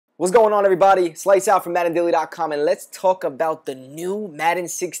What's going on, everybody? Slice out from MaddenDaily.com, and let's talk about the new Madden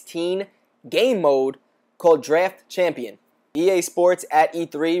 16 game mode called Draft Champion. EA Sports at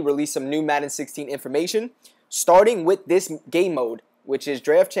E3 released some new Madden 16 information, starting with this game mode, which is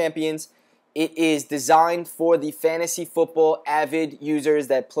Draft Champions. It is designed for the fantasy football avid users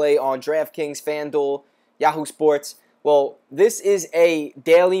that play on DraftKings, FanDuel, Yahoo Sports. Well, this is a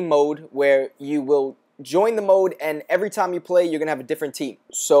daily mode where you will join the mode, and every time you play, you're going to have a different team.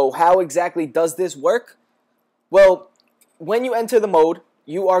 So how exactly does this work? Well, when you enter the mode,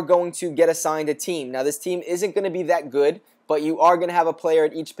 you are going to get assigned a team. Now, this team isn't going to be that good, but you are going to have a player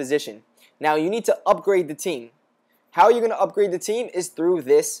at each position. Now, you need to upgrade the team. How you're going to upgrade the team is through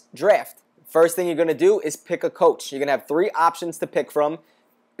this draft. First thing you're going to do is pick a coach. You're going to have 3 options to pick from.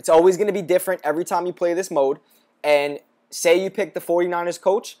 It's always going to be different every time you play this mode. And say you pick the 49ers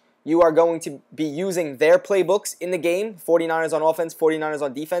coach, you are going to be using their playbooks in the game, 49ers on offense, 49ers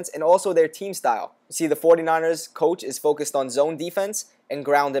on defense, and also their team style. See, the 49ers coach is focused on zone defense and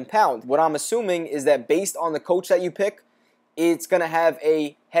ground and pound. What I'm assuming is that based on the coach that you pick, it's going to have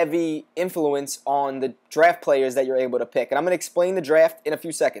a heavy influence on the draft players that you're able to pick. And I'm going to explain the draft in a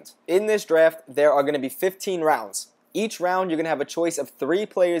few seconds. In this draft, there are going to be 15 rounds. Each round, you're going to have a choice of 3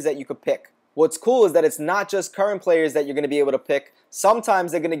 players that you could pick. What's cool is that it's not just current players that you're going to be able to pick.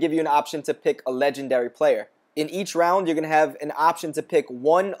 Sometimes they're going to give you an option to pick a legendary player. In each round, you're going to have an option to pick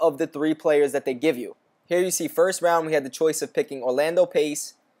one of the 3 players that they give you. Here you see first round, we had the choice of picking Orlando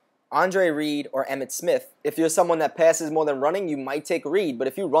Pace, Andre Reed, or Emmitt Smith. If you're someone that passes more than running, you might take Reed. But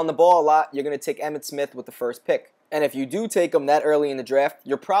if you run the ball a lot, you're going to take Emmitt Smith with the first pick. And if you do take him that early in the draft,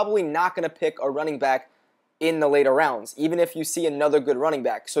 you're probably not going to pick a running back in the later rounds, even if you see another good running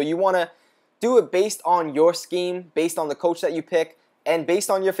back. So you want to do it based on your scheme, based on the coach that you pick, and based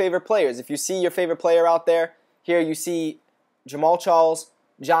on your favorite players. If you see your favorite player out there, here you see Jamal Charles,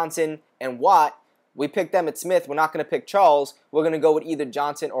 Johnson, and Watt. We picked Emmitt Smith. We're not going to pick Charles. We're going to go with either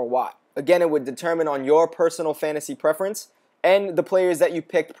Johnson or Watt. Again, it would determine on your personal fantasy preference and the players that you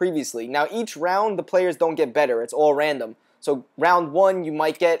picked previously. Now, each round, the players don't get better. It's all random. So round 1, you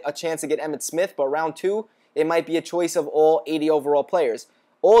might get a chance to get Emmitt Smith, but round 2, it might be a choice of all 80 overall players.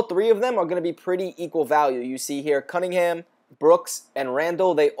 All 3 of them are going to be pretty equal value. You see here Cunningham, Brooks, and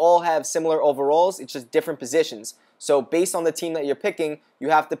Randall. They all have similar overalls. It's just different positions. So based on the team that you're picking,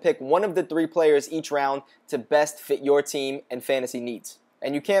 you have to pick one of the 3 players each round to best fit your team and fantasy needs.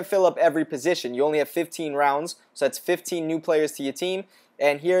 And you can't fill up every position. You only have 15 rounds, so that's 15 new players to your team.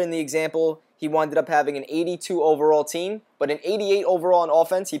 And here in the example, he wound up having an 82 overall team, but an 88 overall on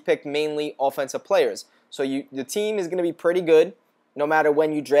offense. He picked mainly offensive players. So the team is going to be pretty good no matter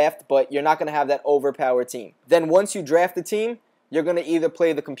when you draft, but you're not going to have that overpowered team. Then once you draft the team, you're going to either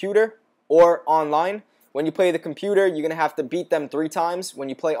play the computer or online. When you play the computer, you're going to have to beat them 3 times. When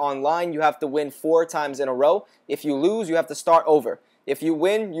you play online, you have to win 4 times in a row. If you lose, you have to start over. If you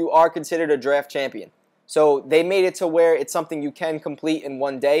win, you are considered a draft champion. So they made it to where it's something you can complete in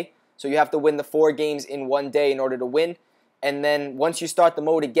one day. So you have to win the 4 games in one day in order to win. And then once you start the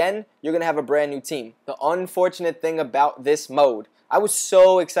mode again, you're going to have a brand new team. The unfortunate thing about this mode, I was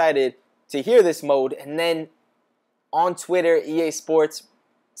so excited to hear this mode, and then on Twitter, EA Sports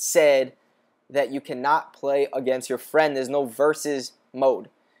said that you cannot play against your friend. There's no versus mode.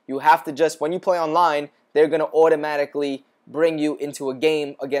 You have to just, when you play online, they're going to automatically bring you into a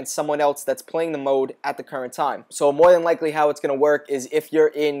game against someone else that's playing the mode at the current time. So more than likely how it's going to work is if you're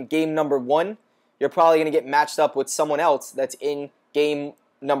in game number 1, you're probably going to get matched up with someone else that's in game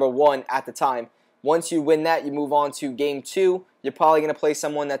number 1 at the time. Once you win that, you move on to game 2. You're probably going to play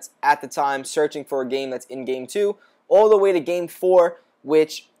someone that's at the time searching for a game that's in game 2, all the way to game 4,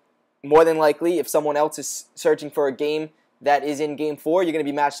 which more than likely, if someone else is searching for a game that is in game 4, you're going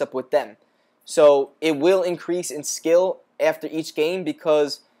to be matched up with them. So it will increase in skill after each game,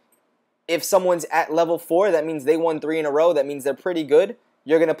 because if someone's at level 4, that means they won 3 in a row. That means they're pretty good.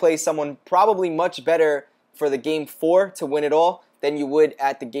 You're going to play someone probably much better for the game 4 to win it all than you would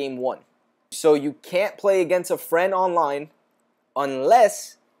at the game 1. So you can't play against a friend online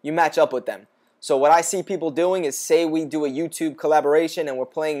unless you match up with them. So what I see people doing is, say we do a YouTube collaboration and we're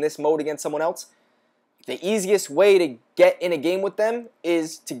playing this mode against someone else. The easiest way to get in a game with them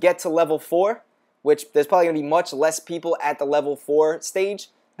is to get to level 4, which there's probably going to be much less people at the level 4 stage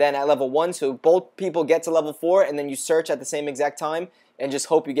than at level 1. So both people get to level 4, and then you search at the same exact time and just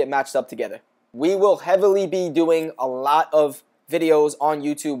hope you get matched up together. We will heavily be doing a lot of videos on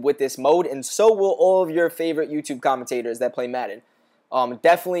YouTube with this mode, and so will all of your favorite YouTube commentators that play Madden.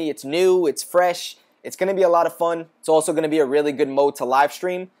 Definitely, it's new, it's fresh, it's going to be a lot of fun. It's also going to be a really good mode to live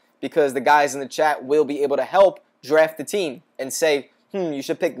stream, because the guys in the chat will be able to help draft the team and say, you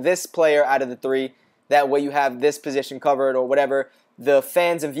should pick this player out of the 3. That way you have this position covered or whatever. The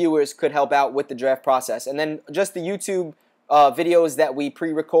fans and viewers could help out with the draft process. And then just the YouTube videos that we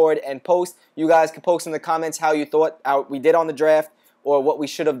pre-record and post, you guys can post in the comments how you thought we did on the draft, or what we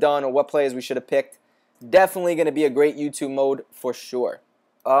should have done, or what players we should have picked. Definitely going to be a great YouTube mode for sure.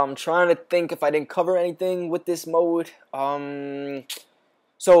 I'm trying to think if I didn't cover anything with this mode.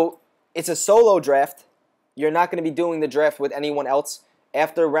 So it's a solo draft. You're not going to be doing the draft with anyone else.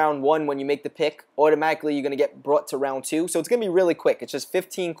 After round 1, when you make the pick, automatically you're going to get brought to round 2. So it's going to be really quick. It's just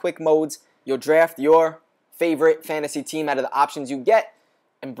 15 quick modes. You'll draft your favorite fantasy team out of the options you get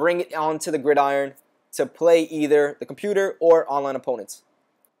and bring it onto the gridiron to play either the computer or online opponents.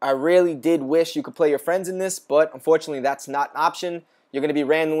 I really did wish you could play your friends in this, but unfortunately that's not an option. You're going to be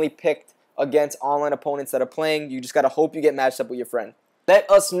randomly picked against online opponents that are playing. You just got to hope you get matched up with your friend. Let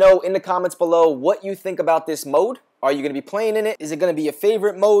us know in the comments below what you think about this mode. Are you going to be playing in it? Is it going to be your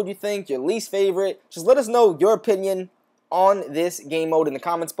favorite mode, you think? Your least favorite? Just let us know your opinion on this game mode in the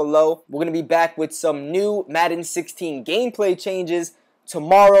comments below. We're going to be back with some new Madden 16 gameplay changes.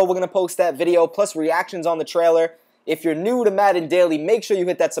 Tomorrow we're going to post that video, plus reactions on the trailer. If you're new to Madden Daily, make sure you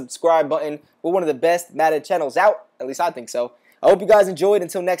hit that subscribe button. We're one of the best Madden channels out. At least I think so. I hope you guys enjoyed.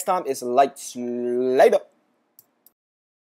 Until next time, it's lights later.